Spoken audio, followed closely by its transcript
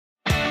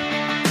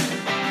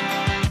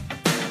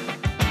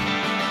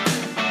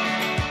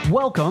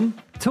Welcome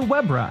to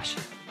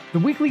WebRush, the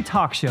weekly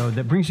talk show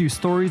that brings you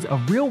stories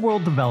of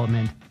real-world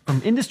development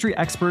from industry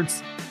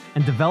experts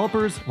and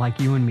developers like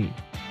you and me.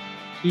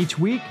 Each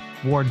week,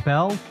 Ward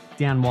Bell,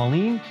 Dan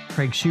Wallin,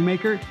 Craig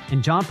Shoemaker,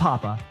 and John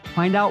Papa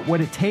find out what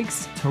it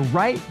takes to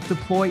write,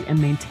 deploy, and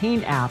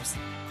maintain apps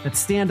that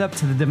stand up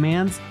to the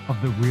demands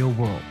of the real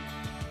world.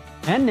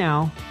 And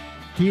now,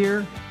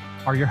 here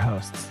are your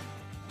hosts.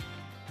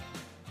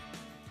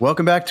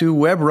 Welcome back to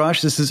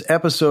WebRush. This is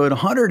episode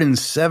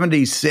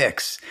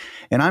 176.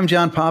 And I'm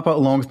John Papa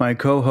along with my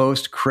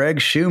co-host,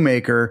 Craig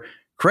Shoemaker.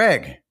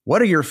 Craig,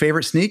 what are your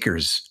favorite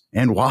sneakers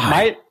and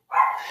why?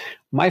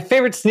 My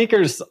favorite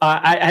sneakers,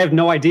 I have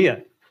no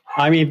idea.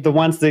 I mean, the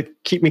ones that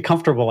keep me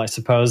comfortable, I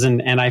suppose.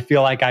 And I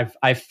feel like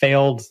I've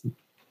failed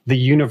the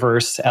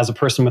universe as a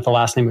person with the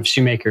last name of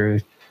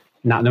Shoemaker,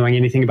 not knowing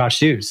anything about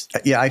shoes.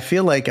 Yeah, I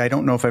feel like I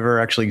don't know if I've ever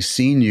actually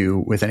seen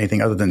you with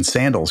anything other than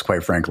sandals,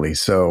 quite frankly.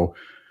 So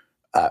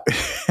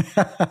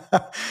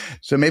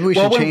so maybe we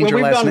should change our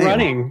last name.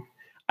 Running,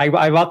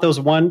 I bought those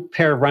one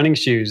pair of running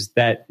shoes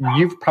that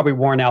you've probably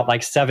worn out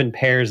like 7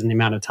 pairs in the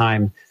amount of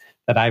time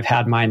that I've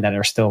had mine that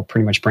are still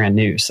pretty much brand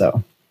new.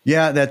 So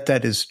yeah,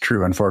 that is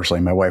true. Unfortunately,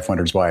 my wife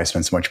wonders why I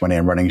spend so much money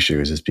on running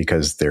shoes. Is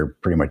because they're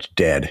pretty much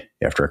dead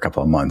after a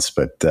couple of months.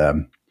 But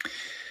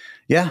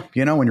yeah,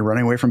 you know, when you're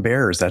running away from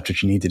bears, that's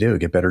what you need to do,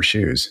 get better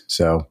shoes.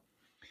 So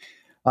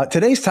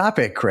today's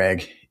topic,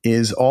 Craig,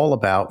 is all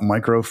about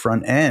micro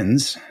front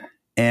ends.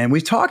 And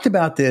we've talked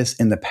about this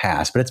in the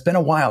past, but it's been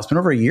a while. It's been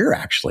over a year,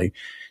 actually,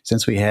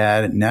 since we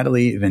had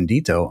Natalie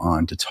Vendito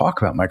on to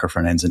talk about micro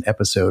front ends in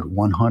episode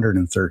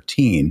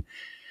 113.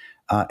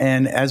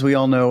 And as we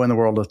all know in the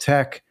world of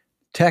tech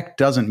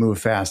doesn't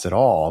move fast at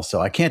all. So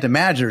I can't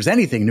imagine there's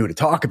anything new to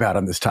talk about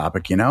on this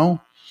topic, you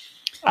know?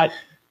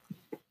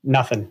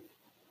 Nothing.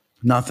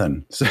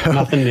 So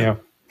nothing new.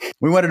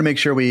 We wanted to make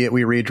sure we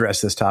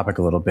readdress this topic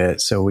a little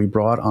bit. So we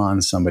brought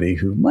on somebody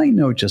who might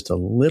know just a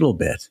little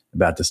bit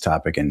about this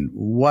topic and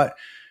what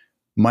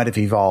might have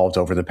evolved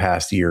over the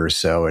past year or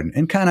so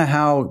and kind of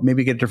how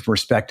maybe get a different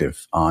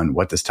perspective on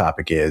what this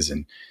topic is.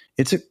 And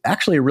it's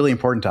actually a really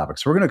important topic.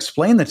 So we're going to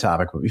explain the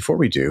topic. But before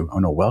we do, I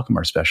want to welcome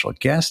our special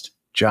guest,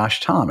 Josh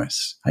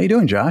Thomas. How you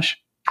doing,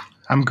 Josh?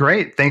 I'm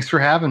great. Thanks for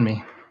having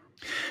me.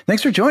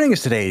 Thanks for joining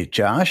us today,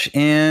 Josh.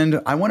 And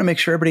I want to make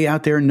sure everybody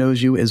out there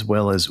knows you as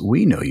well as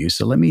we know you.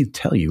 So let me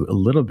tell you a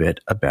little bit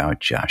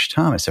about Josh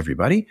Thomas,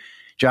 everybody.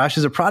 Josh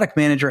is a product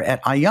manager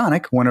at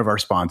Ionic, one of our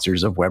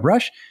sponsors of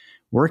WebRush,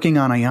 working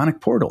on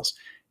Ionic portals.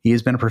 He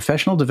has been a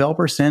professional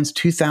developer since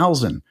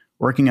 2000,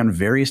 working on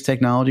various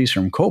technologies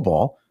from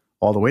COBOL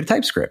all the way to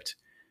TypeScript.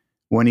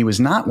 When he was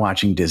not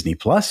watching Disney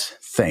Plus,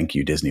 thank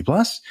you, Disney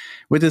Plus,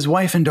 with his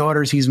wife and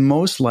daughters, he's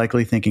most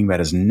likely thinking about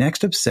his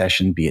next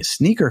obsession, be it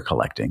sneaker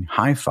collecting,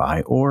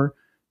 hi-fi, or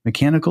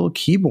mechanical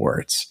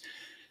keyboards.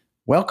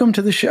 Welcome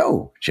to the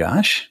show,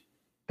 Josh.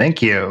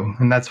 Thank you.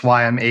 And that's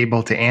why I'm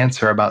able to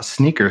answer about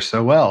sneakers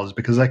so well, is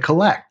because I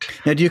collect.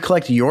 Now, do you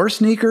collect your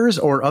sneakers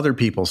or other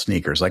people's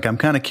sneakers? Like, I'm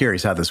kind of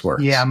curious how this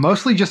works. Yeah,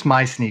 mostly just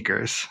my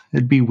sneakers.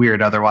 It'd be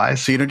weird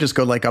otherwise. So you don't just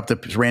go like up to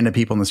random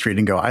people in the street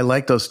and go, I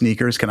like those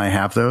sneakers. Can I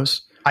have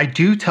those? I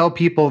do tell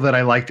people that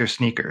I like their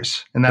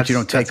sneakers. And that's, but you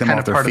don't take them kind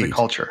off of their part feet. Of the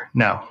culture.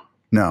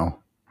 No.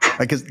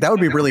 Because that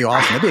would be really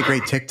awesome. That'd be a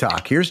great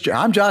TikTok.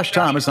 I'm Josh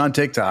Thomas on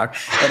TikTok,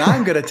 and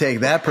I'm going to take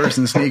that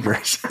person's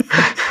sneakers.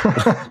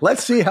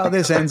 Let's see how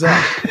this ends up.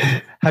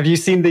 Have you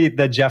seen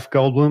the Jeff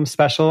Goldblum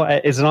special?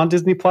 Is it on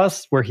Disney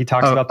Plus where he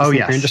talks about the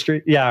sneaker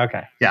industry? Yeah,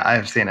 okay. Yeah, I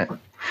have seen it.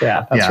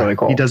 Yeah, that's really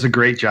cool. He does a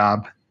great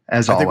job,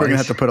 as always. I think we're going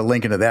to have to put a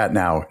link into that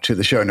now to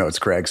the show notes,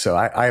 Craig. So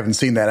I haven't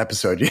seen that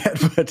episode yet,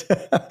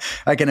 but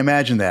I can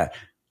imagine that.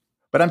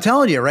 But I'm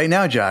telling you right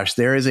now, Josh,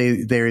 there is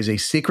a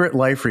secret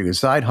life for you, a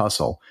side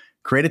hustle.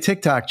 Create a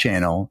TikTok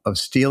channel of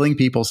stealing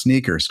people's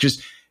sneakers.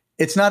 Just,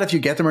 it's not if you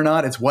get them or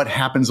not, it's what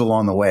happens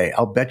along the way.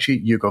 I'll bet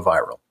you go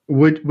viral.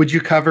 Would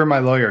you cover my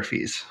lawyer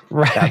fees?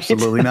 Right.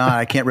 Absolutely not.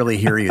 I can't really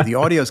hear you. The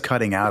audio's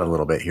cutting out a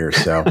little bit here.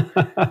 So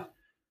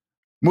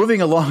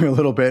moving along a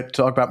little bit,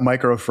 talk about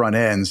micro front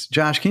ends.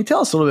 Josh, can you tell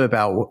us a little bit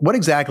about what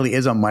exactly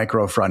is a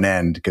micro front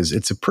end? Because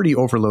it's a pretty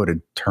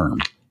overloaded term.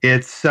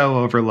 It's so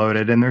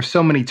overloaded, and there's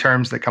so many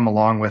terms that come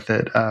along with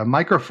it.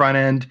 Micro front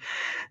end,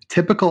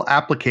 typical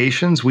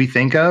applications we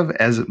think of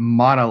as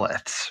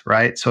monoliths,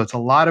 right? So it's a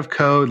lot of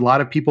code, a lot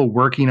of people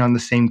working on the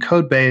same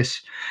code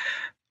base.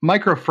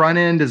 Micro front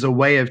end is a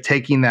way of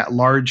taking that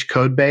large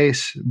code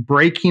base,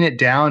 breaking it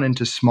down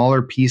into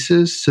smaller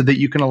pieces so that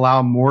you can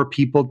allow more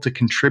people to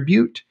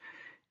contribute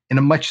in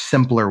a much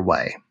simpler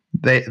way.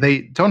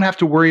 They don't have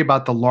to worry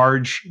about the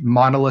large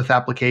monolith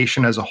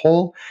application as a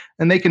whole,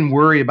 and they can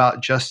worry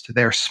about just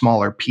their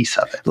smaller piece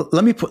of it.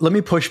 Let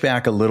me push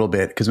back a little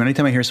bit, because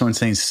anytime I hear someone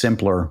saying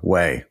simpler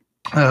way,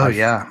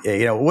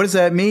 yeah, what does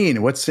that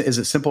mean? Is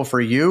it simple for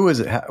you?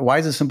 Why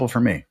is it simple for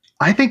me?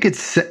 I think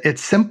it's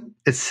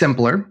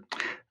simpler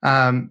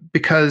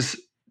because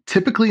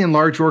typically in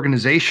large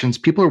organizations,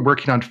 people are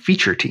working on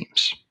feature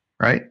teams.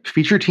 Right?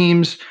 Feature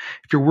teams,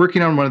 if you're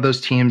working on one of those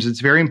teams,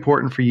 it's very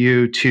important for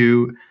you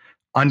to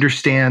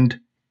understand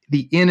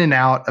the in and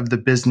out of the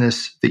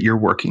business that you're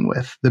working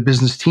with, the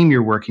business team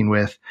you're working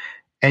with,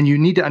 and you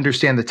need to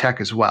understand the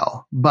tech as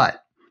well.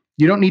 But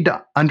you don't need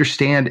to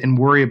understand and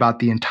worry about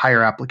the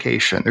entire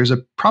application. There's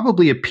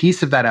probably a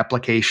piece of that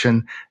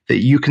application that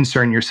you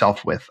concern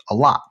yourself with a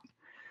lot.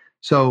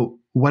 So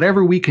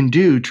whatever we can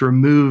do to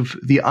remove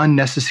the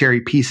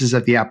unnecessary pieces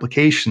of the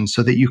application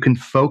so that you can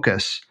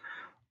focus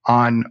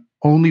on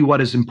only what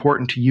is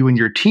important to you and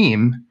your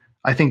team,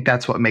 I think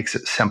that's what makes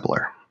it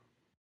simpler.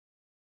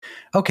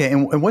 Okay.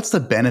 And what's the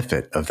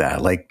benefit of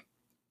that? Like,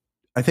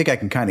 I think I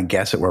can kind of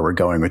guess at where we're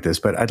going with this,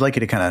 but I'd like you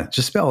to kind of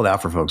just spell it out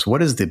for folks.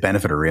 What is the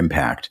benefit or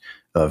impact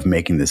of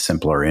making this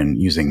simpler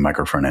and using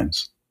micro front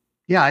ends?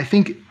 Yeah, I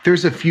think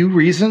there's a few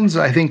reasons.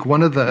 I think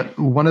one of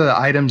the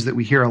items that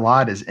we hear a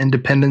lot is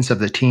independence of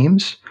the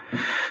teams.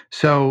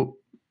 So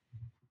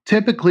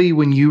typically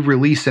when you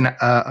release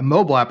a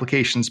mobile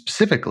application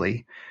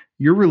specifically,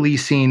 you're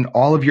releasing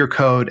all of your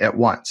code at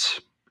once.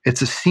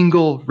 It's a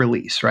single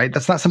release, right?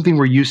 That's not something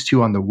we're used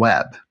to on the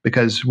web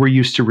because we're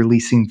used to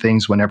releasing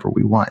things whenever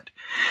we want.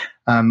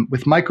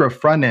 With micro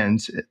front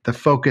ends, the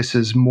focus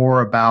is more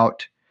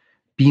about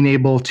being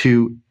able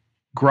to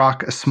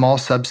grok a small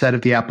subset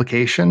of the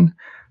application,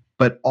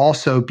 but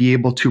also be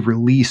able to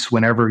release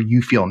whenever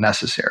you feel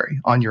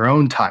necessary on your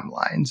own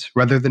timelines,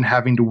 rather than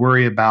having to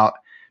worry about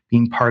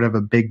being part of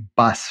a big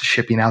bus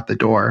shipping out the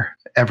door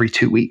every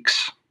 2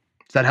 weeks.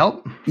 Does that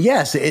help?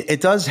 Yes, it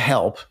does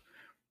help.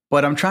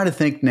 But I'm trying to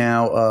think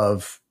now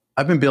of,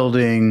 I'm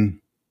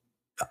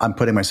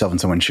putting myself in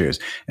someone's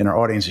shoes, in our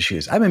audience's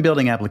shoes. I've been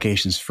building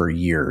applications for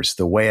years,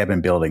 the way I've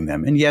been building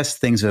them. And yes,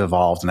 things have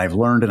evolved and I've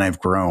learned and I've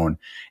grown.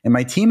 And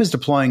my team is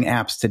deploying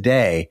apps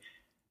today.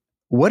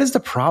 What is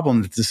the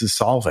problem that this is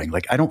solving?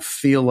 Like, I don't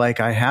feel like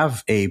I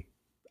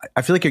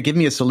feel like you're giving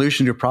me a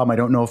solution to a problem I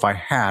don't know if I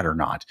had or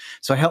not.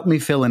 So help me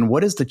fill in,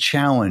 what is the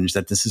challenge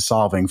that this is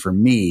solving for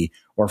me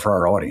or for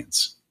our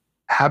audience?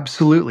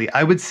 Absolutely.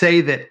 I would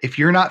say that if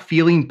you're not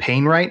feeling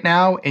pain right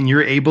now and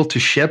you're able to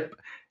ship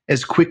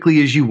as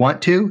quickly as you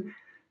want to,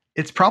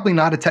 it's probably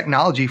not a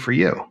technology for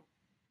you.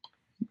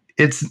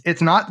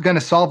 It's not going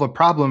to solve a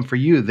problem for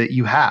you that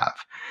you have.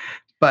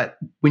 But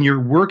when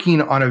you're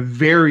working on a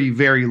very,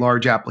 very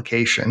large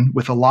application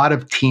with a lot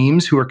of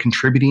teams who are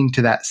contributing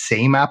to that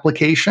same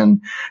application,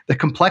 the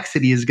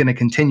complexity is going to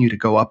continue to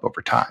go up over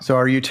time. So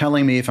are you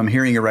telling me, if I'm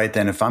hearing you right,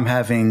 then if I'm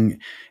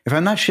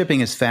not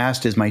shipping as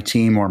fast as my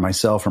team or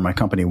myself or my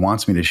company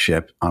wants me to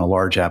ship on a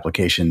large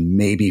application,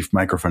 maybe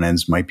micro front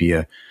ends might be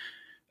a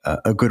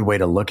good way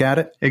to look at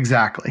it?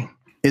 Exactly.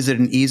 Is it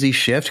an easy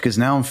shift? Because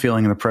now I'm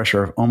feeling the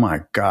pressure of, oh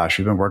my gosh,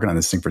 we've been working on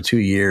this thing for 2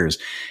 years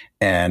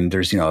and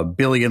there's, a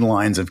billion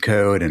lines of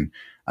code and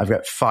I've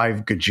got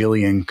 5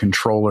 gajillion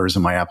controllers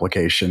in my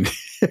application,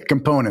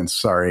 components,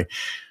 sorry.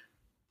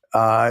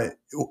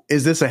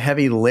 Is this a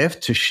heavy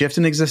lift to shift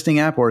an existing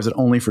app or is it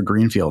only for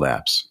greenfield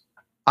apps?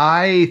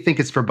 I think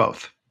it's for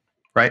both,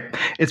 right?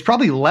 It's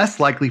probably less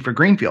likely for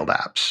greenfield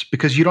apps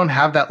because you don't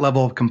have that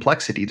level of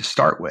complexity to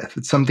start with.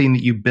 It's something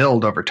that you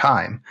build over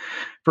time.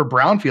 For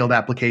brownfield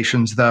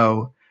applications,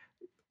 though,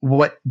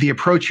 what the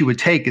approach you would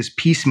take is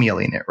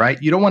piecemealing it,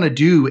 right? You don't want to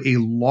do a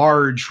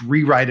large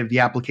rewrite of the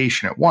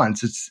application at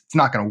once. It's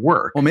not going to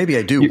work. Well, maybe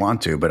I do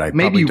want to, but I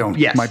probably don't.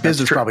 Yes, my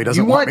business probably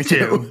doesn't want me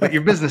to. But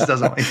your business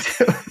doesn't want you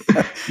to.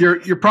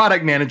 Your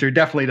product manager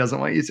definitely doesn't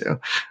want you to.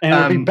 And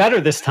it'll be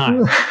better this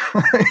time.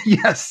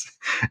 Yes,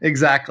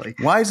 exactly.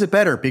 Why is it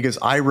better? Because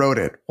I wrote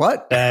it.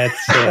 What? That's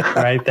it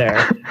right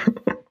there.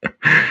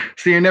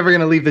 So you're never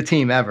going to leave the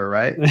team ever,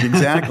 right?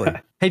 Exactly.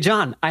 Hey,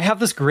 John, I have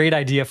this great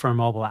idea for a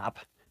mobile app.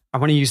 I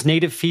want to use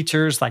native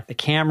features like the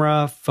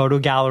camera, photo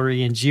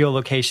gallery, and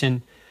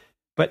geolocation,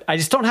 but I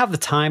just don't have the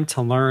time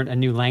to learn a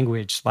new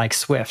language like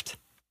Swift.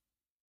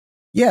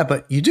 Yeah,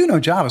 but you do know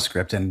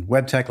JavaScript and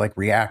web tech like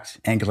React,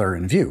 Angular,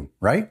 and Vue,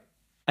 right?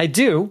 I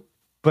do,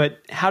 but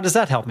how does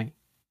that help me?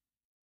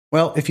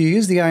 Well, if you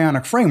use the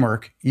Ionic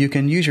framework, you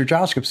can use your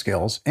JavaScript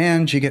skills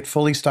and you get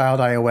fully styled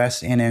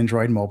iOS and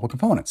Android mobile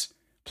components.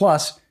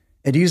 Plus,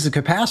 it uses a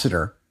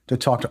capacitor to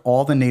talk to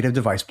all the native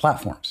device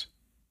platforms.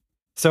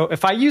 So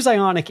if I use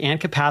Ionic and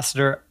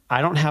Capacitor,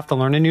 I don't have to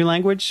learn a new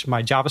language.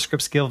 My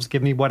JavaScript skills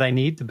give me what I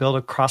need to build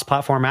a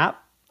cross-platform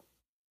app.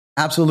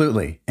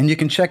 Absolutely. And you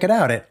can check it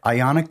out at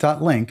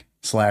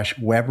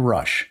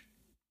ionic.link/webrush.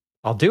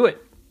 I'll do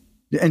it.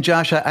 And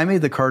Josh, I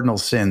made the cardinal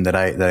sin that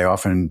I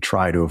often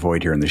try to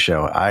avoid here in the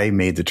show. I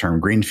made the term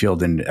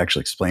greenfield and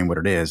actually explain what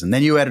it is. And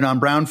then you added on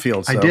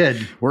brownfield. So I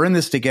did. We're in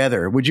this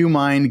together. Would you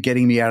mind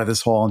getting me out of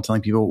this hole and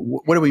telling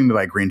people, what do we mean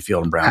by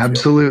greenfield and brownfield?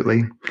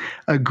 Absolutely.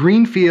 A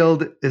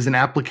greenfield is an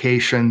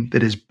application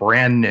that is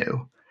brand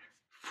new,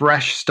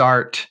 fresh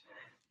start.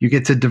 You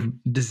get to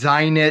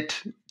design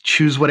it,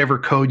 choose whatever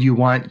code you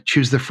want,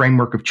 choose the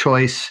framework of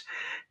choice.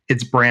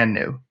 It's brand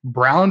new.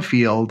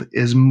 Brownfield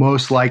is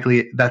most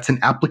likely, that's an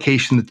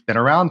application that's been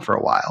around for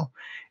a while.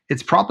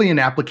 It's probably an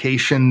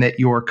application that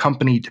your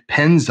company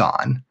depends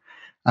on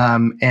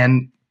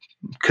and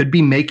could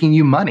be making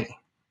you money.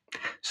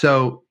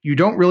 So you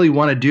don't really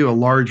want to do a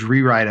large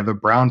rewrite of a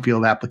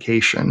brownfield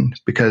application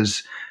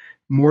because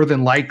more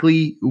than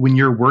likely when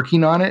you're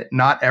working on it,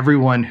 not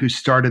everyone who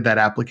started that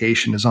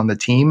application is on the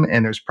team,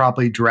 and there's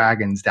probably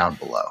dragons down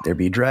below. There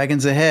be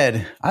dragons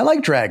ahead. I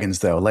like dragons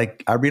though.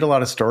 Like I read a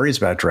lot of stories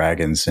about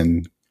dragons,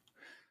 and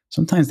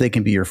sometimes they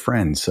can be your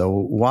friends. So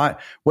what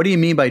do you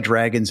mean by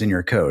dragons in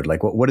your code?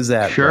 Like what is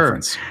that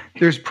reference?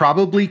 There's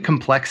probably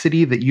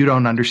complexity that you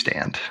don't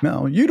understand.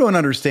 No, you don't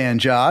understand,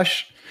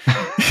 Josh.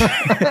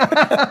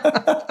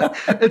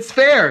 It's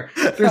fair.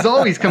 There's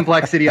always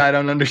complexity I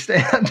don't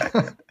understand.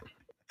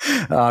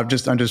 I'm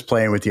just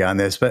playing with you on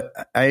this, but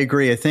I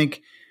agree. I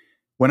think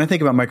when I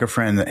think about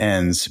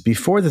micro-front-ends,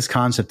 before this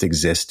concept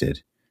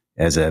existed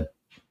as a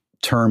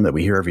term that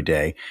we hear every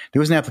day, there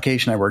was an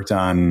application I worked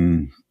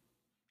on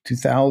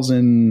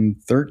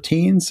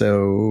 2013,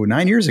 so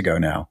 9 years ago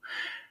now,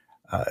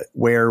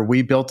 where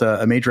we built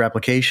a major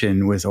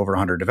application with over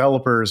 100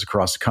 developers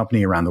across the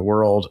company around the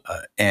world.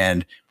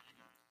 And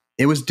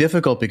it was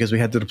difficult because we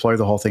had to deploy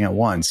the whole thing at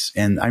once.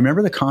 And I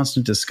remember the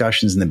constant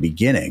discussions in the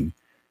beginning.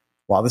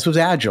 While this was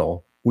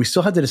agile, we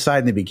still had to decide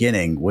in the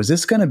beginning, was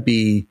this going to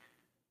be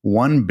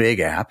one big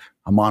app,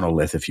 a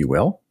monolith, if you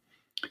will,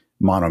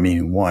 mono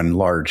meaning one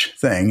large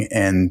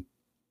thing,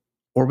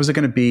 or was it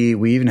going to be,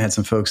 we even had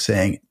some folks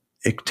saying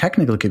it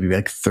technically could be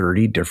like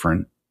 30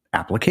 different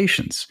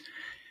applications.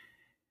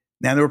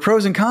 Now, there were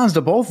pros and cons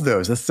to both of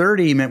those. The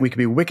 30 meant we could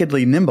be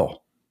wickedly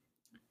nimble.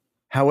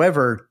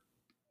 However,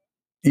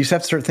 you just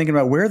have to start thinking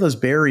about where are those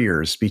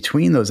barriers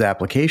between those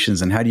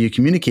applications and how do you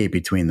communicate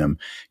between them?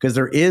 Because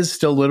there is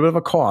still a little bit of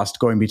a cost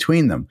going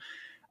between them.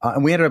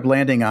 And we ended up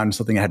landing on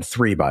something that had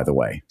 3, by the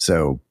way,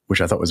 which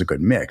I thought was a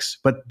good mix.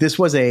 But this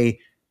was an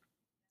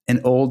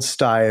old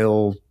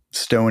style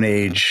Stone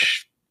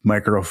Age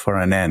micro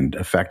front end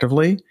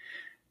effectively.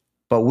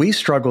 But we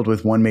struggled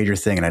with one major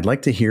thing, and I'd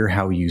like to hear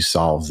how you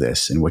solve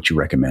this and what you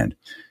recommend.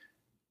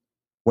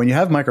 When you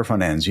have micro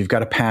front ends, you've got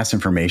to pass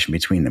information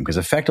between them because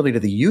effectively to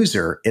the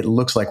user, it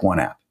looks like one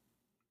app.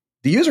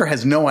 The user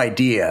has no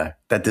idea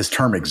that this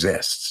term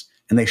exists,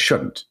 and they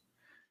shouldn't.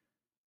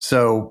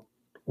 So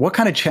what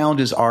kind of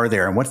challenges are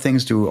there, and what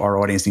things do our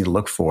audience need to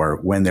look for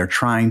when they're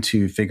trying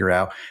to figure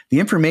out the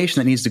information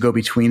that needs to go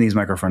between these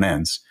micro front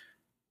ends?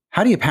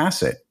 How do you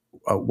pass it?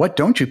 What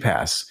don't you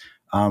pass?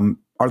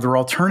 Are there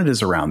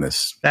alternatives around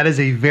this? That is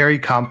a very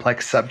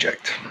complex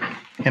subject.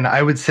 And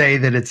I would say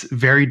that it's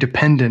very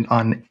dependent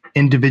on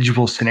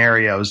individual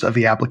scenarios of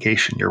the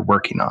application you're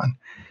working on.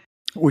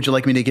 Would you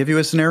like me to give you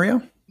a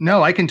scenario?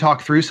 No, I can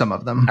talk through some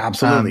of them.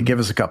 Absolutely. Give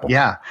us a couple.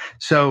 Yeah.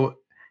 So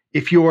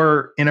if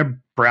you're in a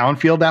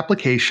brownfield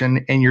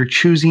application and you're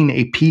choosing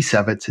a piece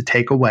of it to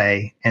take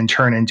away and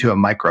turn into a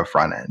micro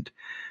front end,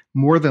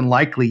 more than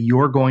likely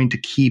you're going to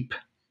keep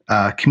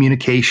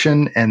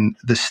communication and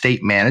the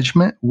state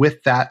management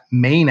with that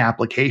main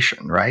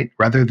application, right?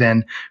 Rather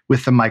than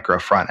with the micro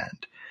front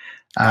end.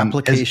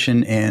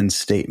 Application and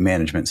state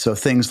management. So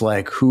things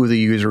like who the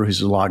user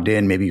who's logged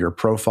in, maybe your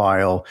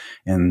profile,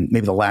 and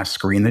maybe the last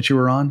screen that you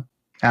were on?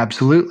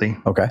 Absolutely.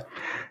 Okay.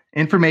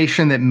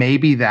 Information that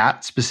maybe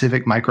that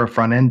specific micro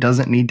front end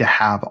doesn't need to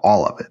have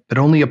all of it, but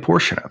only a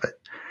portion of it.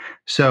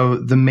 So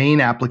the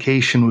main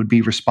application would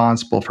be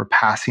responsible for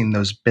passing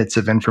those bits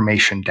of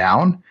information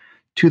down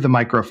to the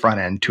micro front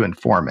end to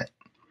inform it.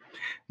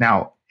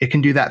 Now, it can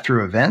do that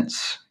through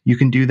events. You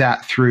can do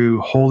that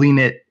through holding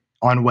it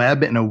on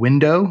web in a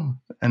window,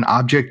 an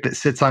object that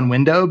sits on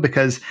window,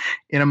 because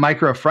in a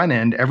micro front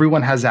end,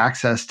 everyone has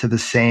access to the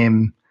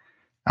same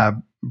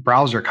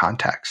browser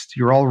context.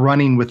 You're all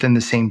running within the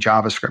same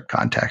JavaScript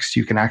context.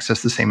 You can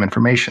access the same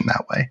information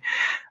that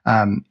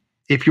way.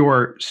 If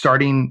you're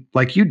starting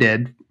like you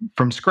did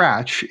from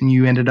scratch and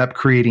you ended up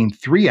creating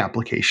 3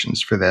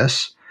 applications for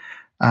this,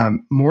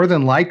 more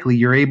than likely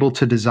you're able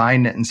to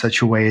design it in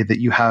such a way that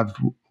you have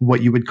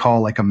what you would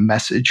call like a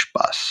message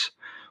bus,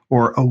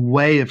 or a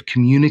way of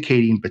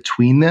communicating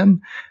between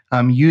them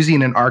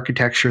using an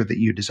architecture that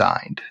you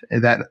designed.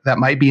 That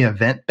might be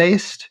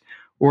event-based,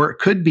 or it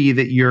could be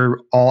that you're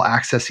all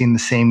accessing the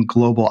same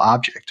global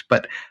object.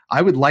 But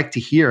I would like to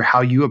hear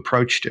how you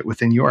approached it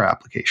within your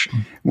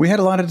application. We had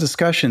a lot of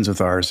discussions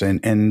with ours,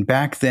 and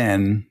back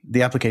then,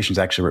 the application's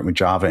actually written with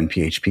Java and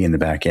PHP in the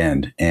back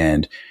end.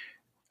 And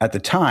at the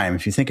time,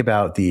 if you think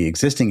about the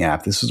existing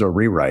app, this was a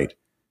rewrite.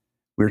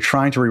 We were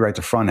trying to rewrite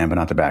the front end, but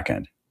not the back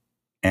end.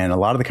 And a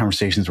lot of the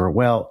conversations were,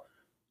 well,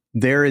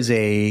 there is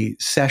a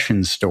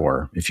session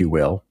store, if you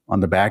will, on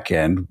the back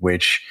end,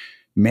 which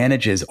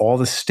manages all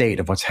the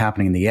state of what's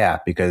happening in the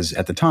app. Because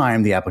at the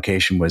time, the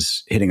application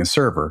was hitting a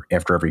server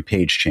after every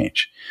page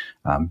change,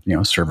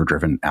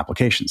 server-driven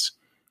applications.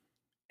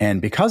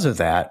 And because of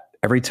that,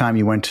 every time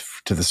you went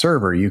to the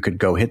server, you could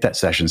go hit that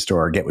session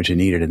store, get what you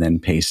needed, and then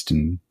paste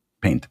and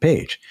paint the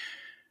page.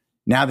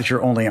 Now that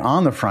you're only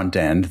on the front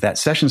end, that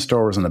session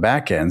store was on the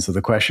back end. So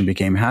the question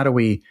became, how do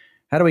we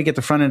get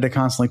the front end to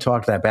constantly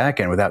talk to that back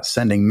end without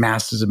sending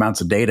massive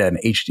amounts of data and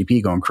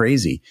HTTP going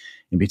crazy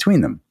in between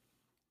them?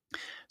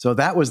 So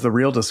that was the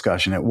real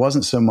discussion. It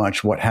wasn't so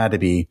much what had to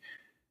be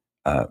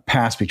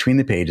passed between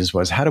the pages,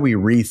 was how do we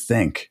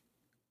rethink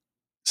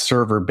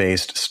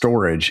server-based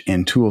storage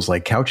in tools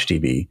like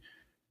CouchDB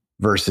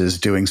versus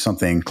doing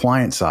something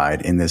client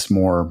side in this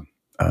more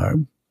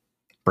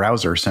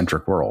browser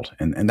centric world.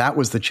 And that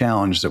was the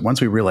challenge, that once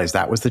we realized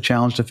that was the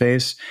challenge to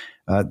face,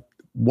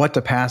 what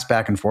to pass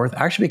back and forth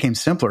actually became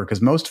simpler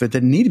because most of it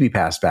didn't need to be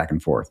passed back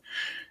and forth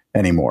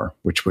anymore,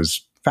 which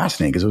was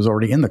fascinating because it was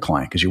already in the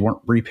client because you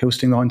weren't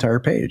reposting the entire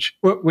page.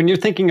 When you're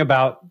thinking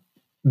about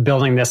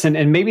building this,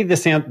 and maybe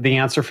the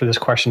answer for this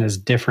question is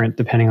different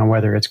depending on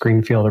whether it's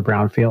greenfield or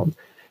brownfield,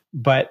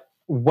 but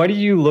what are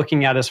you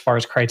looking at as far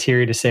as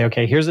criteria to say,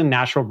 okay, here's a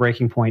natural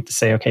breaking point to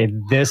say, okay,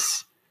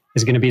 this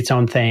is going to be its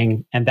own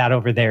thing, and that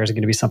over there is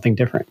going to be something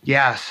different?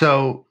 Yeah,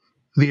 so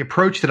the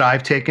approach that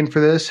I've taken for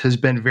this has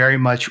been very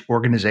much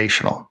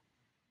organizational.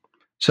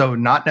 So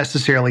not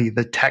necessarily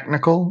the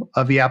technical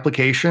of the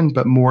application,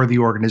 but more the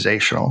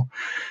organizational.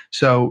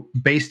 So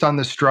based on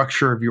the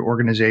structure of your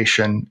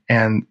organization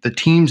and the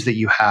teams that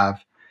you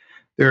have,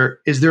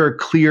 is there a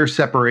clear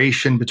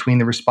separation between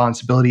the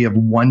responsibility of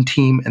one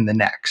team and the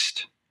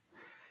next?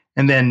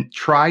 And then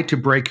try to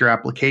break your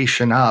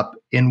application up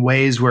in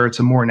ways where it's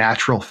a more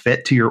natural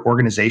fit to your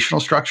organizational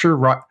structure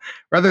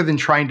rather than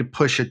trying to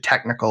push a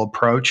technical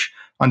approach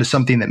onto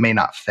something that may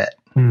not fit.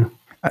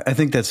 I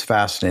think that's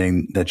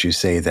fascinating that you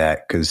say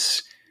that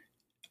because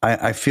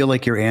I feel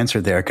like your answer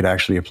there could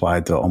actually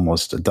apply to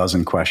almost a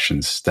dozen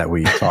questions that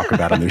we talk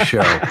about on the show.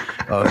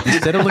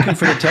 Instead of looking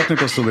for the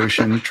technical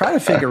solution, try to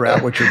figure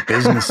out what your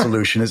business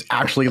solution is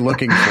actually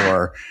looking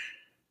for.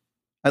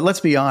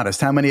 Let's be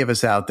honest. How many of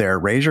us out there,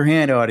 raise your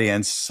hand,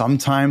 audience,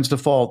 sometimes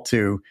default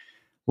to,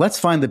 let's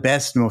find the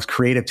best, most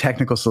creative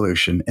technical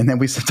solution. And then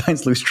we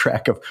sometimes lose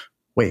track of,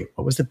 wait,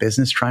 what was the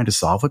business trying to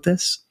solve with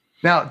this?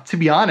 Now, to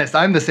be honest,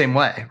 I'm the same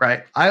way,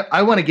 right?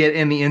 I want to get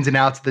in the ins and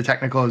outs of the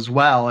technical as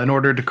well in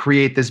order to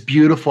create this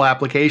beautiful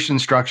application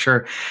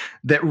structure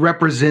that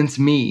represents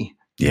me.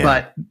 Yeah.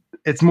 But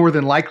it's more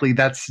than likely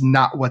that's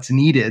not what's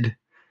needed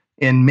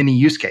in many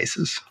use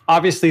cases.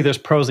 Obviously, there's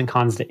pros and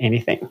cons to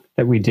anything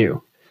that we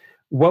do.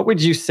 What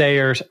would you say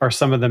are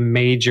some of the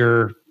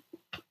major,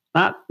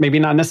 maybe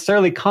not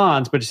necessarily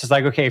cons, but it's just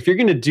like, okay, if you're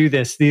going to do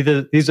this,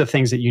 these are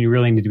things that you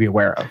really need to be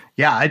aware of?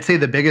 Yeah, I'd say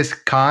the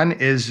biggest con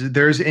is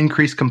there's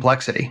increased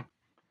complexity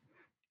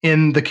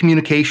in the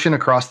communication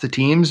across the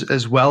teams,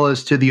 as well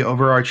as to the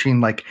overarching,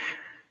 like,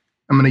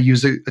 I'm going to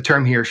use a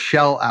term here,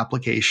 shell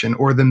application,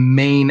 or the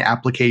main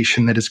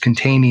application that is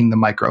containing the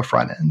micro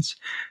front ends.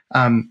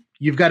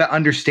 You've got to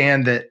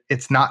understand that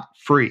it's not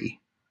free,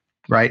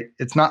 right?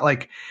 It's not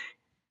like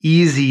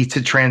easy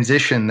to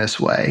transition this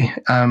way.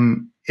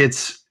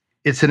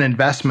 It's an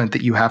investment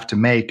that you have to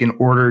make in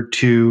order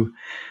to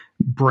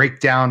break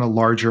down a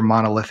larger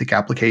monolithic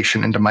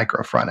application into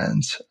micro front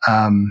ends.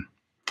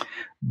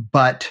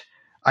 But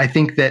I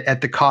think that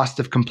at the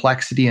cost of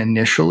complexity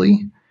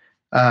initially,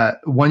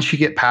 once you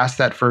get past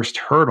that first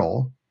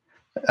hurdle,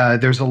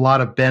 there's a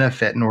lot of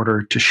benefit in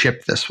order to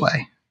ship this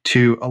way,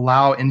 to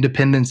allow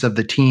independence of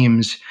the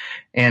teams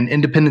and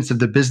independence of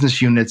the business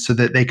units so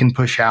that they can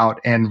push out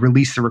and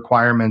release the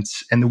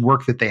requirements and the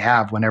work that they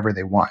have whenever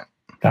they want.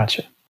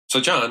 Gotcha. So,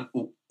 John,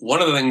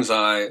 one of the things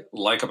I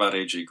like about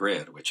AG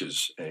Grid, which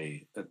is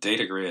a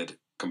data grid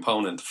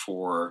component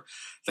for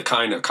the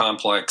kind of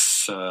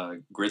complex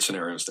grid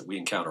scenarios that we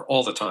encounter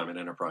all the time in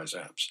enterprise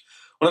apps.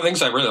 One of the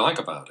things I really like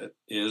about it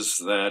is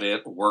that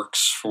it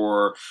works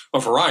for a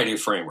variety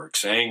of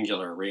frameworks,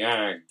 Angular,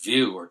 React,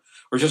 Vue,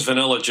 or just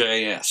vanilla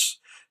JS.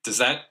 Does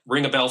that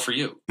ring a bell for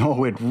you?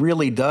 Oh, it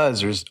really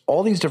does. There's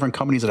all these different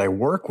companies that I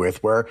work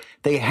with where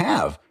they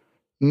have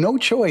no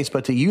choice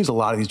but to use a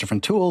lot of these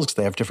different tools because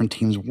they have different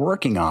teams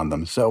working on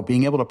them. So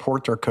being able to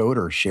port their code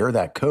or share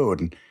that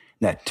code and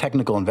that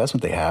technical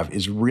investment they have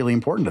is really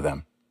important to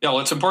them. Yeah,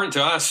 well, it's important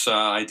to us.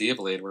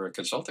 Ideally, we're a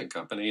consulting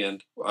company,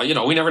 and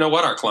we never know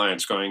what our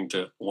client's going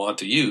to want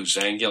to use,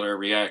 Angular,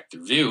 React, or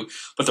Vue,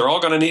 but they're all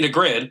going to need a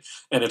grid,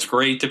 and it's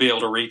great to be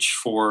able to reach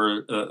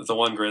for the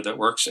one grid that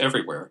works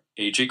everywhere,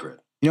 AG Grid.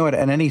 You know, at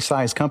any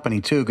size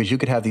company, too, because you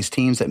could have these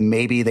teams that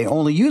maybe they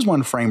only use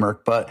one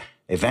framework, but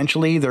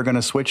eventually they're going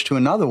to switch to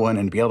another one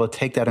and be able to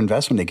take that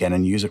investment again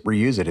and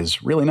reuse it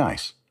is really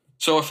nice.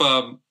 So if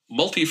a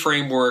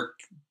multi-framework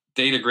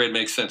data grid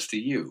makes sense to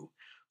you,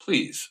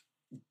 please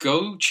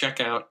go check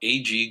out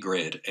AG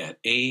Grid at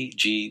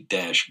ag-grid.com.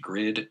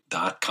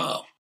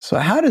 So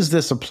how does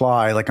this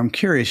apply? Like, I'm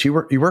curious, you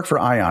work for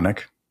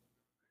Ionic,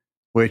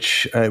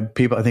 which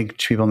people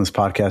in this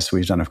podcast,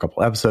 we've done a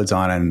couple episodes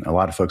on, and a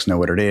lot of folks know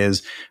what it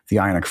is. The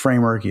Ionic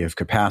framework, you have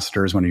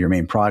Capacitors, one of your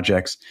main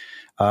projects.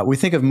 We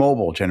think of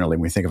mobile generally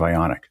when we think of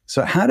Ionic.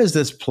 So how does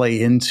this play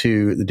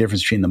into the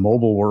difference between the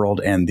mobile world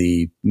and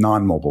the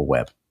non-mobile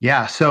web?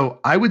 Yeah,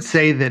 so I would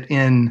say that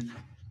in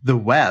the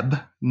web,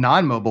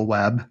 non-mobile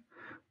web,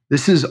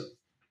 this is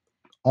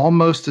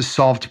almost a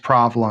solved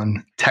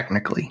problem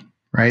technically,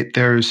 right?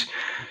 There's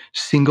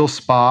Single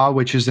SPA,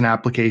 which is an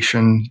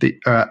application,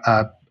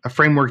 a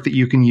framework that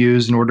you can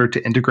use in order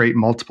to integrate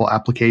multiple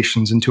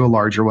applications into a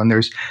larger one.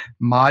 There's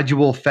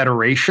module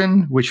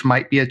federation, which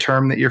might be a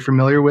term that you're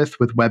familiar with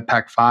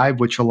Webpack 5,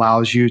 which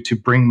allows you to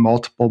bring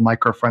multiple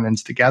micro front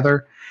ends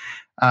together.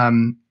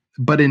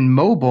 But in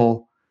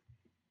mobile,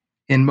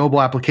 in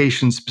mobile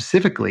applications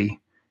specifically,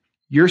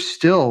 you're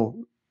still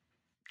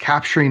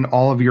capturing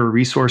all of your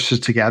resources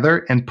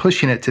together and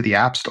pushing it to the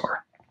App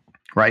Store,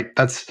 right?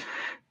 That's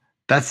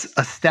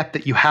a step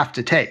that you have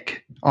to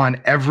take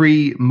on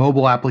every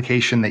mobile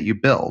application that you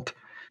build.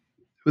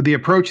 The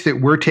approach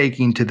that we're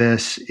taking to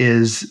this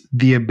is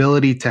the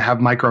ability to have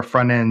micro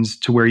front ends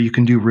to where you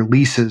can do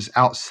releases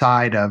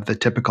outside of the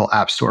typical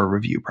App Store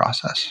review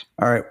process.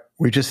 All right.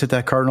 We just hit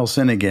that cardinal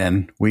sin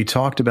again. We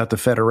talked about the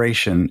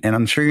Federation, and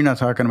I'm sure you're not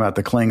talking about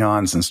the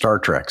Klingons and Star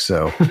Trek.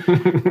 So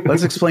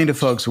let's explain to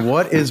folks,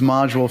 what is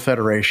Module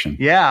Federation?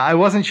 Yeah, I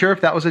wasn't sure if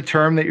that was a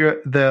term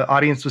that the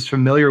audience was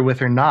familiar with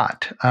or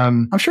not.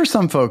 I'm sure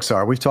some folks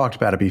are. We've talked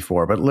about it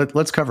before, but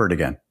let's cover it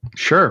again.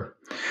 Sure.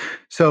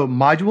 So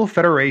Module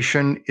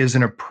Federation is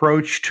an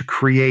approach to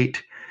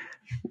create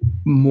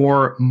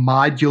more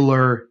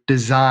modular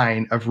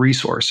design of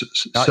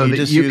resources. So you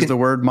just use the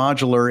word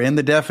modular in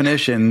the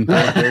definition.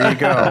 There you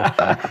go.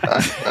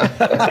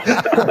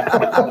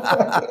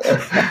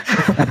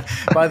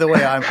 By the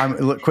way,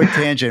 look, quick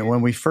tangent.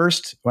 When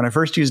I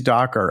first used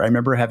Docker, I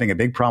remember having a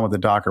big problem with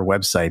the Docker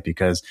website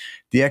because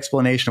the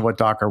explanation of what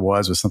Docker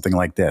was something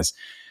like this.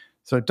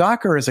 So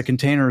Docker is a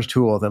containers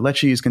tool that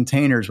lets you use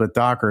containers with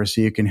Docker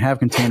so you can have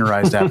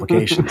containerized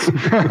applications.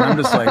 And I'm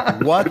just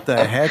like, what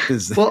the heck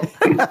is this? Well,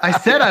 I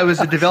said I was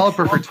a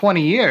developer for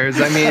 20 years.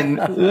 I mean,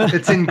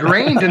 it's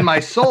ingrained in my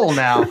soul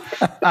now.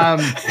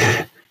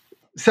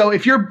 So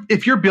if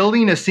you're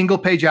building a single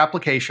page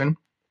application,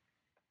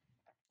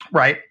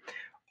 right,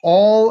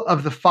 all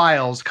of the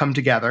files come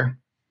together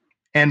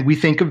and we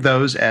think of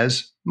those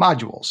as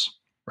modules,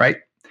 right?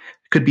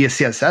 It could be a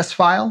CSS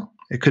file.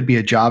 It could be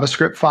a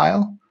JavaScript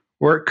file.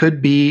 Or it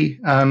could be,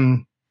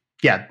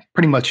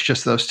 pretty much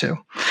just those two.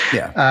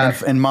 Yeah.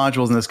 And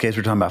modules, in this case,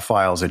 we're talking about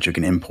files that you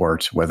can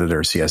import, whether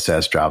they're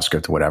CSS,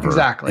 JavaScript, whatever,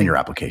 in your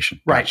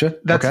application. Right.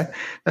 Gotcha.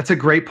 That's a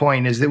great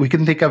point, is that we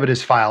can think of it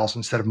as files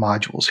instead of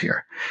modules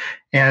here.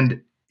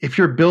 And if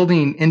you're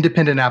building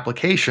independent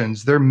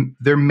applications,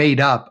 they're made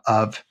up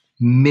of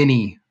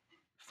many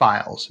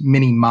files,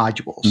 many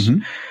modules.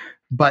 Mm-hmm.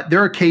 But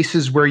there are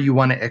cases where you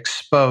want to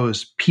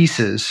expose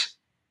pieces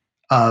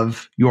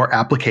of your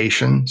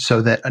application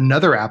so that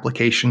another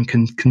application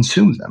can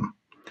consume them.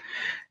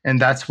 And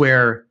that's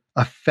where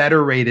a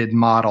federated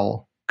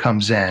model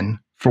comes in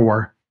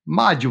for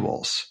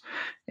modules.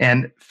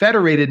 And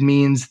federated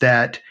means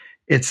that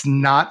it's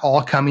not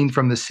all coming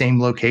from the same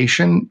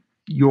location.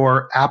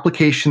 Your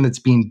application that's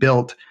being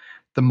built,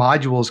 the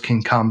modules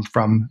can come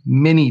from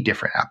many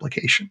different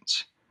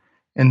applications.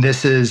 And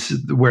this is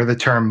where the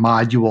term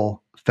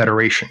module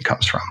federation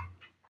comes from.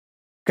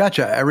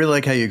 Gotcha. I really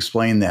like how you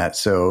explain that.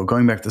 So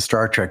going back to the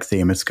Star Trek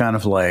theme, it's kind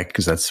of like,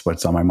 because that's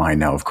what's on my mind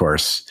now, of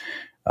course,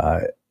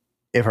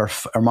 if our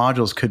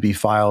modules could be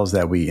files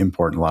that we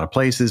import in a lot of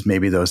places,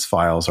 maybe those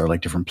files are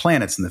like different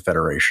planets in the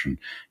Federation,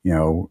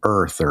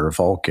 Earth or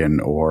Vulcan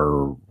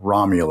or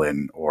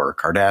Romulan or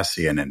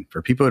Cardassian. And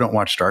for people who don't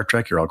watch Star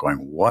Trek, you're all going,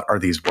 what are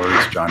these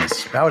words John is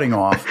spouting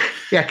off?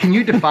 Yeah, can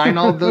you define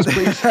all of those,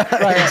 please?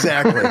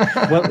 Exactly.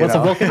 What's a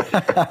Vulcan?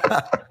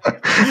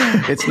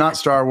 It's not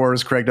Star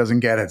Wars. Craig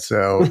doesn't get it.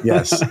 So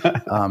yes,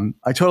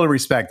 I totally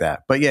respect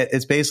that. But yeah,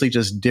 it's basically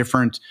just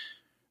different.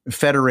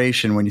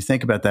 Federation, when you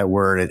think about that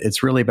word,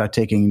 it's really about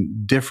taking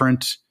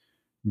different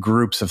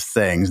groups of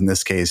things, in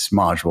this case,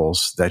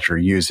 modules that you're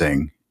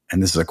using.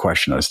 And this is a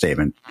question, not a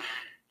statement,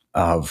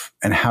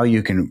 and how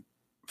you can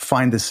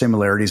find the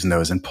similarities in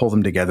those and pull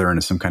them together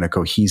into some kind of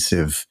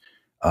cohesive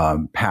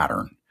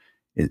pattern.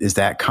 Is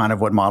that kind of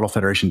what Module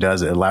Federation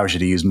does? It allows you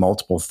to use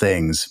multiple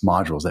things,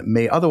 modules that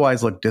may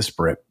otherwise look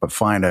disparate, but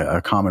find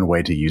a common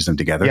way to use them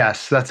together.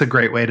 Yes, that's a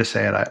great way to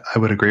say it. I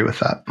would agree with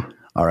that.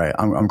 All right.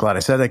 I'm glad I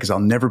said that because I'll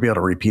never be able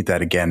to repeat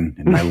that again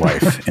in my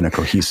life in a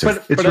cohesive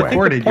way. It's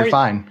recorded. You're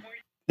fine.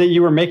 That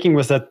you were making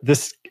was that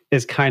this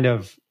is kind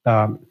of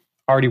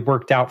already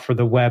worked out for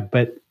the web,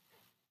 but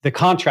the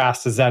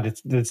contrast is that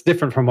it's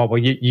different from mobile.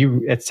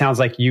 It sounds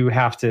like you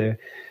have to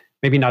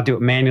maybe not do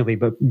it manually,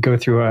 but go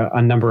through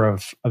a number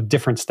of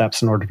different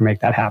steps in order to make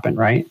that happen,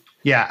 right?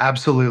 Yeah,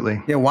 absolutely.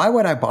 Yeah, why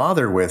would I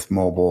bother with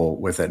mobile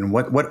with it? And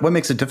what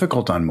makes it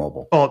difficult on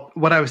mobile? Well,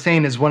 what I was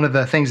saying is one of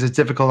the things that's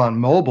difficult on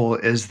mobile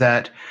is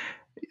that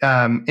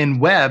in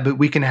web,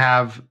 we can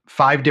have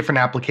 5 different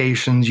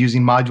applications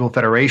using Module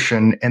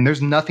Federation, and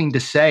there's nothing to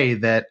say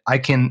that I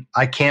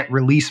can't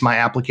release my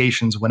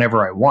applications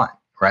whenever I want,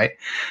 right?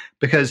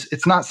 Because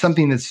it's not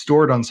something that's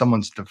stored on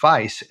someone's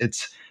device.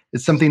 It's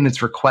something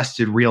that's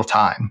requested real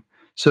time.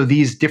 So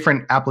these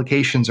different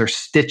applications are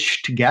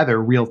stitched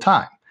together real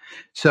time.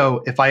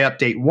 So if I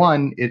update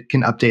one, it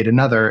can update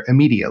another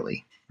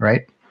immediately,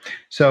 right?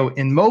 So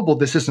in mobile,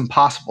 this isn't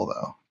possible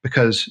though,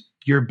 because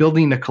you're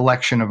building a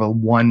collection of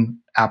one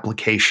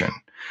application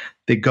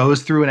that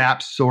goes through an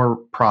app store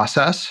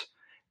process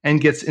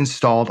and gets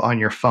installed on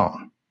your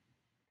phone,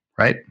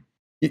 right?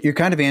 You're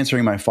kind of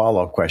answering my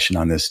follow-up question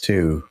on this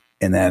too.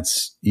 And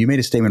that's, you made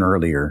a statement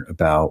earlier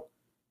about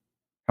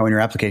how when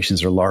your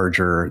applications are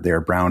larger,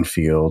 they're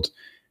brownfield,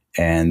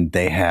 and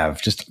they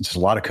have just a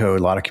lot of code,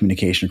 a lot of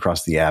communication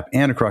across the app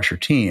and across your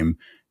team,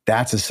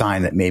 that's a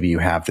sign that maybe you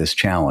have this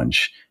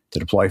challenge to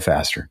deploy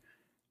faster.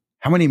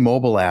 How many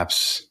mobile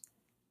apps?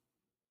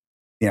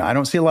 I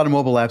don't see a lot of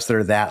mobile apps that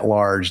are that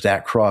large,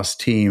 that cross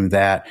team,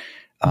 that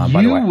by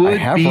the way, I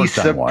have worked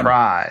on one.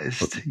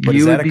 Surprised. But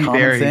is that a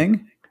common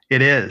thing?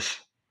 It is.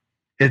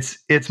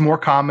 It's more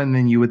common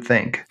than you would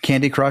think.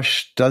 Candy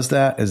Crush does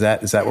that? Is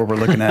that what we're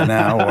looking at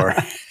now? Or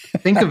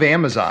think of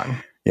Amazon.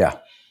 Yeah.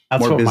 That's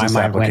more what business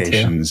my mind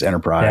applications,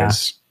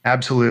 enterprise. Yeah,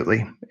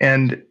 absolutely.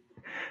 And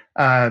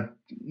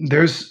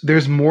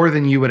there's more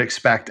than you would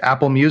expect.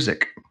 Apple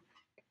Music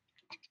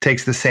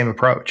takes the same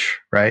approach,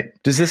 right?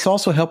 Does this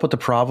also help with the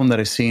problem that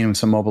I've seen with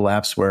some mobile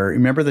apps where,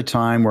 remember the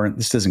time where,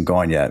 this isn't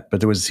gone yet,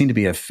 but there seemed to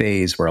be a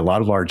phase where a lot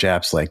of large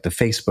apps like the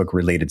Facebook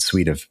related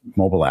suite of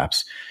mobile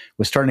apps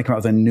was starting to come out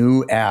with a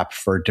new app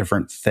for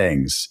different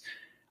things.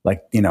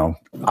 Like,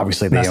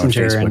 obviously they own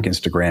Facebook,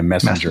 Instagram,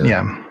 Messenger.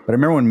 Yeah. But I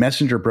remember when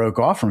Messenger broke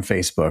off from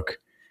Facebook,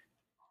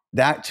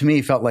 that to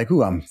me felt like,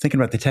 I'm thinking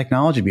about the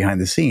technology behind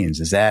the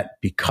scenes. Is that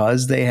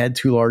because they had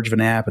too large of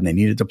an app and they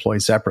needed to deploy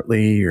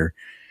separately? Or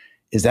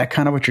is that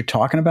kind of what you're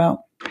talking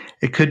about?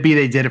 It could be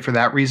they did it for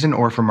that reason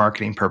or for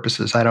marketing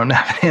purposes. I don't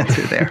have an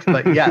answer there,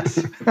 but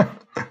yes.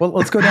 Well,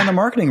 let's go down the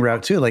marketing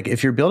route too. Like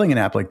if you're building an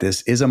app like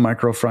this, is a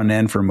micro front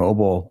end for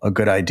mobile a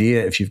good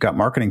idea if you've got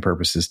marketing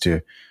purposes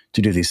to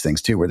do these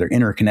things too, where they're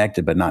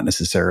interconnected, but not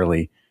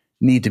necessarily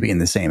need to be in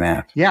the same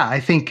app? Yeah,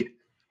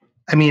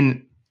 I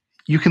mean,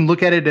 you can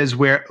look at it as the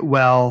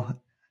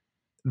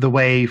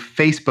way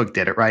Facebook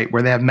did it, right?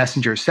 Where they have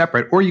Messenger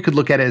separate, or you could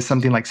look at it as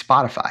something like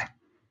Spotify,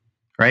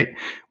 right?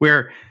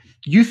 Where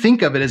you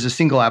think of it as a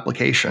single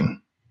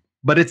application,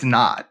 but it's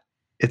not.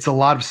 It's a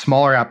lot of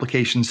smaller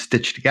applications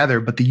stitched together,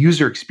 but the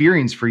user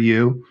experience for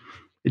you,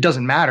 it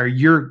doesn't matter.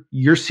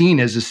 You're seen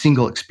as a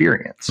single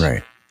experience.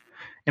 Right.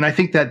 And I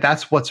think that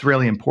that's what's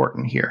really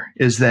important here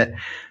is that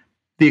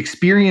the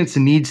experience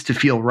needs to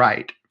feel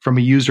right from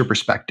a user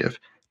perspective,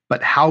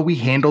 but how we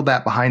handle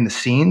that behind the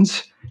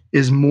scenes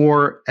is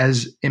more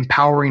as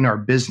empowering our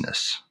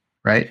business,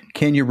 right?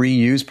 Can you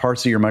reuse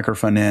parts of your micro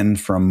front end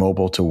from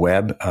mobile to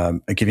web? I'll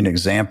give you an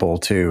example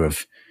too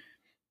of,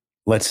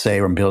 let's say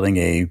I'm building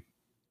a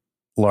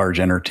large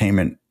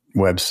entertainment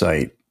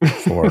website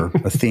for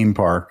a theme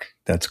park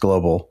that's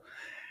global.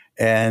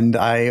 And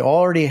I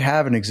already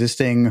have an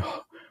existing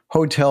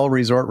hotel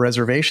resort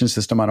reservation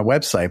system on a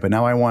website, but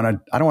now I don't want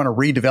to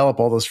redevelop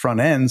all those front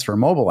ends for a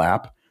mobile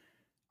app.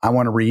 I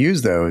want to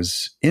reuse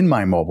those in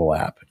my mobile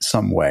app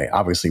some way,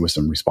 obviously with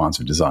some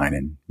responsive design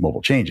and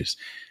mobile changes.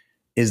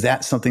 Is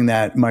that something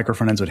that micro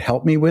front ends would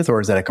help me with,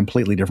 or is that a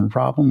completely different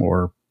problem?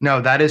 Or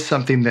no, that is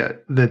something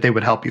that they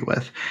would help you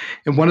with.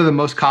 And one of the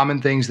most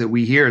common things that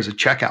we hear is a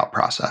checkout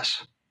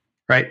process,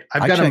 right?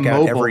 I check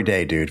out every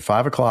day, dude.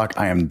 5:00,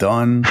 I am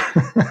done.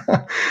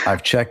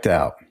 I've checked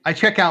out. I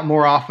check out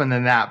more often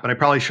than that, but I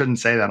probably shouldn't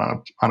say that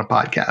on a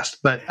podcast.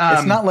 But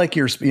it's not like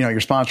you're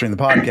sponsoring the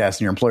podcast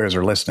and your employers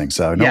are listening,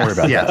 so don't worry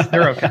about that. Yes,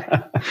 they're okay.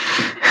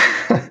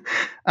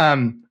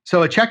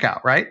 So a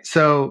checkout, right?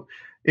 So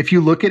if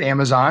you look at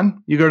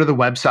Amazon, you go to the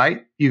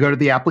website, you go to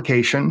the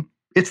application,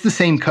 it's the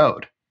same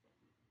code,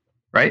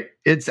 right?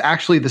 It's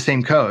actually the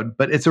same code,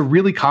 but it's a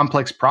really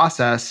complex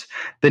process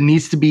that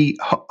needs to be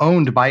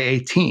owned by a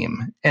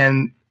team.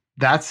 And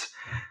that's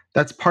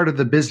part of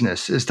the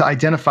business, is to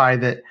identify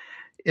that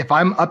if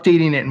I'm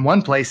updating it in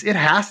one place, it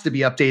has to be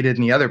updated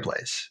in the other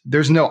place.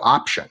 There's no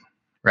option,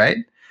 right?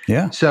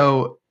 Yeah.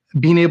 So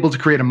being able to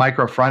create a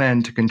micro front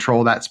end to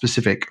control that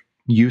specific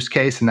use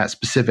case and that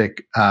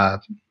specific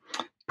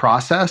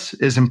process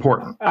is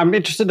important. I'm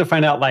interested to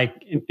find out, like,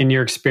 in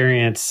your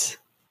experience,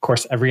 of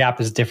course, every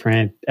app is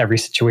different, every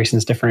situation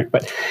is different,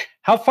 but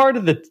how far do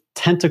the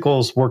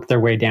tentacles work their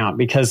way down?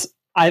 Because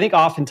I think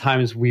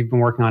oftentimes we've been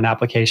working on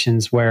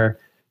applications where,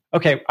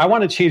 okay, I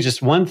want to change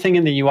this one thing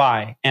in the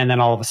UI, and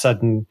then all of a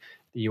sudden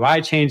the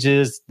UI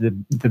changes, the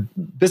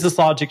business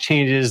logic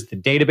changes, the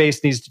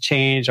database needs to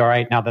change. All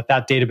right, now that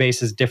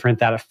database is different,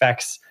 that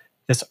affects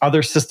this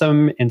other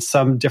system in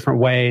some different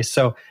way.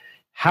 So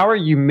how are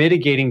you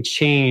mitigating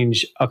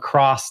change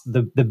across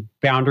the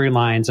boundary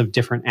lines of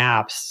different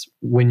apps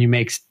when you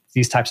make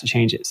these types of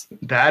changes?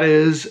 That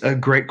is a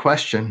great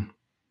question.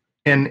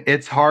 And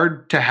it's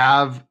hard to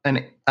have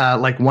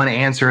one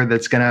answer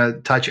that's going to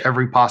touch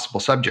every possible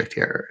subject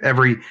here,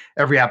 every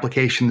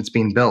application that's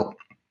being built.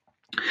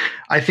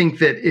 I think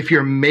that if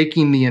you're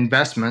making the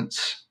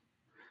investments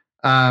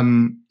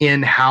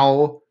in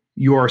how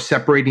you're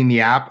separating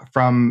the app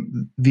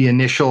from the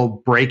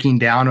initial breaking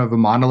down of a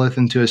monolith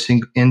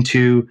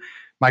into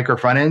micro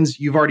front ends,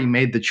 you've already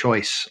made the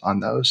choice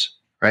on those,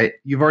 right?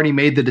 You've already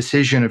made the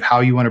decision of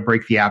how you want to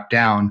break the app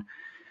down,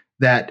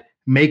 that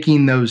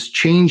making those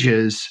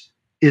changes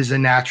is a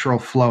natural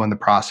flow in the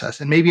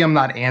process. And maybe I'm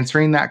not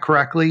answering that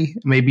correctly.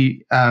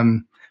 Maybe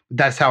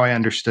that's how I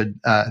understood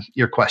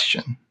your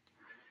question,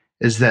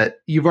 is that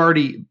you've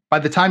already, by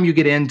the time you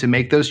get in to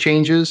make those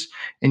changes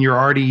and you're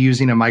already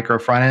using a micro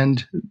front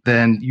end,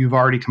 then you've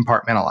already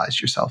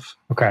compartmentalized yourself.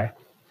 Okay.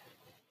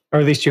 Or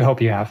at least you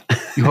hope you have.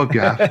 You hope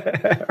you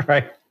have.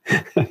 Right.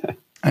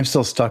 I'm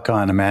still stuck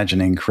on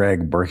imagining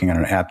Craig working on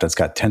an app that's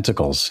got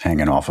tentacles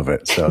hanging off of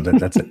it. So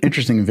that's an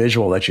interesting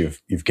visual that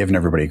you've given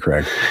everybody,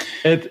 Craig.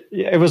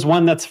 It was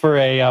one that's for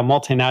a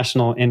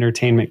multinational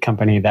entertainment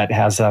company that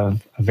has a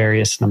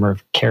various number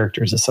of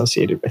characters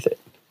associated with it.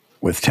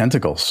 With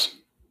tentacles?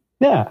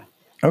 Yeah.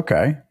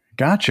 Okay.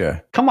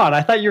 Gotcha. Come on.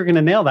 I thought you were going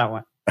to nail that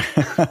one.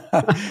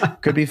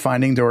 Could be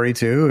Finding Dory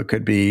too. It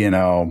could be,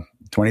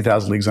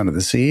 20,000 Leagues Under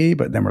the Sea,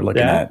 but then we're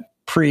looking at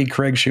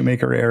pre-Craig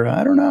Shoemaker era.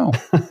 I don't know.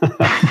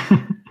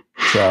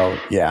 So,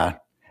 yeah.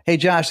 Hey,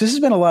 Josh, this has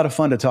been a lot of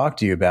fun to talk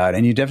to you about,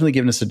 and you've definitely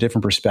given us a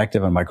different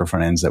perspective on micro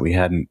front ends that we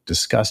hadn't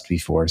discussed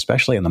before,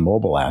 especially in the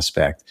mobile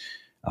aspect.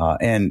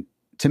 And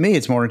to me,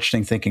 it's more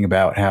interesting thinking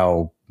about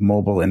how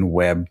mobile and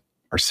web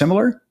are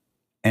similar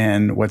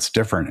and what's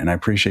different. And I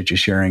appreciate you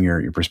sharing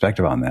your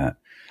perspective on that.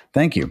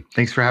 Thank you.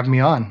 Thanks for having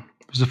me on.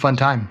 It was a fun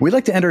time. We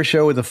like to end our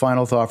show with a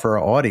final thought for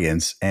our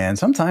audience, and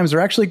sometimes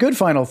they're actually good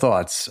final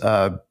thoughts.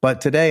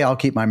 But today I'll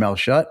keep my mouth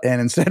shut, and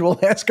instead we'll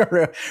ask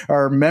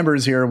our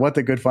members here what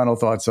the good final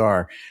thoughts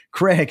are.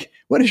 Craig,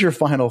 what is your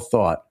final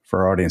thought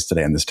for our audience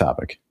today on this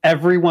topic?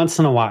 Every once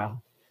in a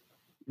while,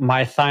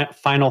 my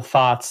final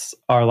thoughts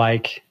are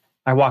like,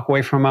 I walk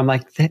away from them, I'm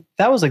like,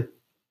 that was a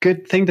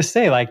good thing to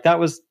say. Like, that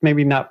was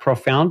maybe not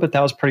profound, but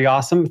that was pretty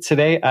awesome.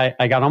 Today,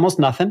 I got almost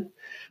nothing.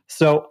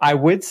 So I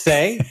would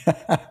say...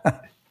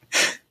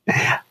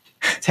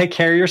 Take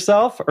care of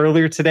yourself.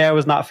 Earlier today, I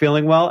was not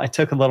feeling well. I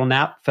took a little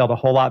nap, felt a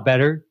whole lot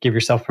better. Give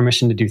yourself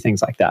permission to do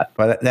things like that.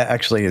 Well, that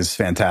actually is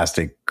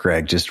fantastic,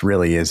 Greg. Just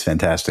really is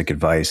fantastic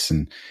advice.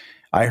 And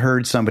I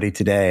heard somebody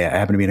today, I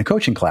happened to be in a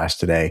coaching class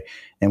today,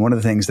 and one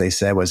of the things they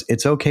said was,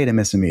 it's okay to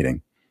miss a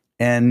meeting.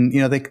 And,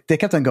 they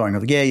kept on going,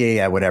 like,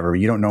 yeah, whatever.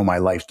 You don't know my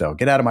life, though.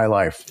 Get out of my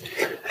life.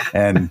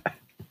 And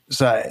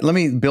so let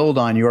me build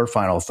on your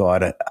final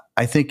thought.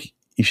 I think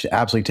you should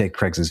absolutely take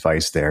Craig's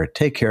advice there.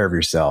 Take care of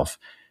yourself.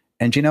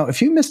 And,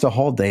 if you missed a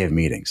whole day of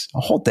meetings, a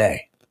whole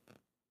day,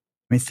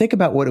 think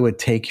about what it would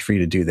take for you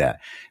to do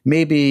that.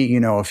 Maybe,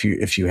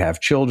 if you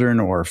have children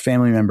or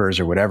family members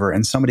or whatever,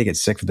 and somebody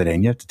gets sick for the day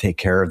and you have to take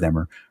care of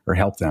them or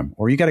help them,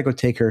 or you got to go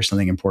take care of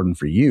something important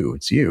for you,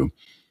 it's you.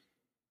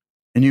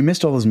 And you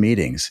missed all those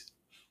meetings.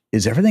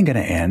 Is everything going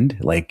to end?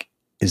 Like,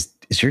 is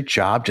your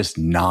job just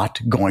not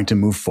going to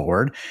move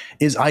forward?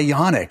 Is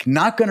Ionic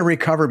not going to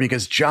recover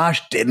because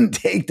Josh didn't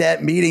take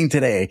that meeting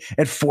today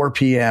at 4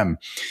 p.m.?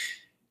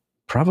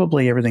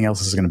 Probably everything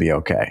else is going to be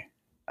okay.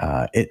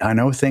 I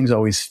know things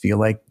always feel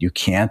like you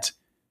can't,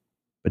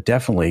 but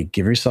definitely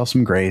give yourself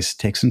some grace,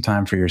 take some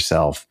time for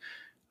yourself.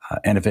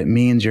 And if it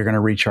means you're going to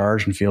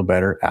recharge and feel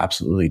better,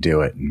 absolutely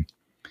do it. And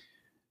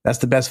that's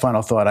the best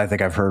final thought I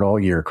think I've heard all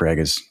year, Craig,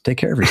 is take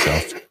care of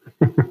yourself.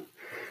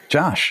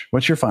 Josh,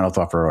 what's your final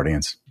thought for our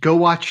audience? Go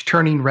watch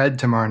Turning Red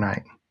tomorrow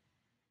night.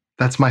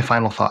 That's my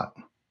final thought.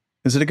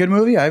 Is it a good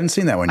movie? I haven't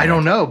seen that one yet. I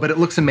don't know, but it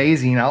looks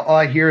amazing. All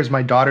I hear is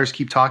my daughters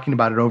keep talking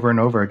about it over and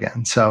over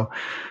again. So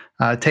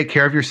take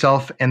care of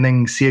yourself and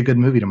then see a good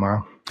movie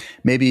tomorrow.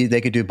 Maybe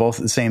they could do both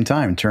at the same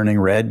time. Turning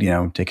Red,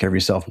 take care of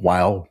yourself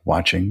while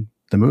watching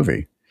the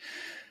movie.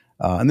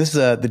 And this is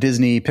the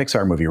Disney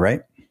Pixar movie,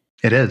 right?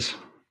 It is.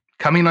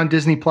 Coming on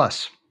Disney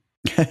Plus.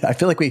 I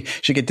feel like we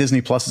should get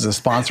Disney Plus as a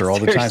sponsor all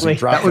the time. So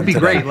that would be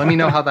great. Let me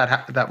know how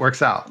that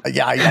works out.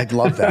 Yeah, I'd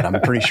love that. I'm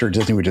pretty sure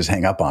Disney would just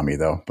hang up on me,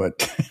 though.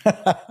 But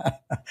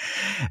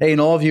hey, and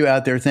all of you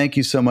out there, thank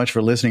you so much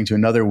for listening to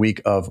another week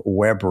of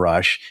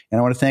WebRush. And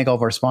I want to thank all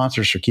of our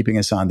sponsors for keeping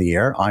us on the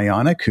air.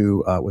 Ionic,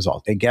 who was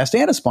a guest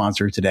and a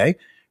sponsor today,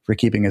 for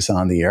keeping us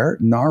on the air.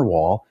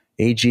 Narwhal,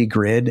 AG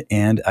Grid,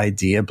 and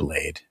Idea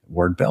Blade,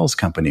 Ward Bell's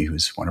company,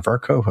 who's one of our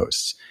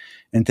co-hosts.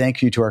 And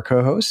thank you to our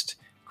co-host,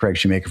 Craig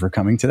Shoemaker, for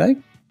coming today.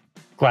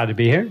 Glad to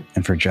be here.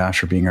 And for Josh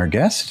for being our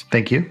guest.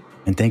 Thank you.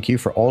 And thank you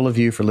for all of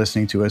you for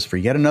listening to us for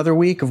yet another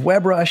week of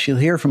WebRush. You'll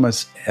hear from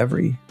us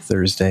every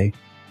Thursday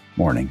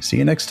morning. See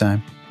you next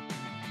time.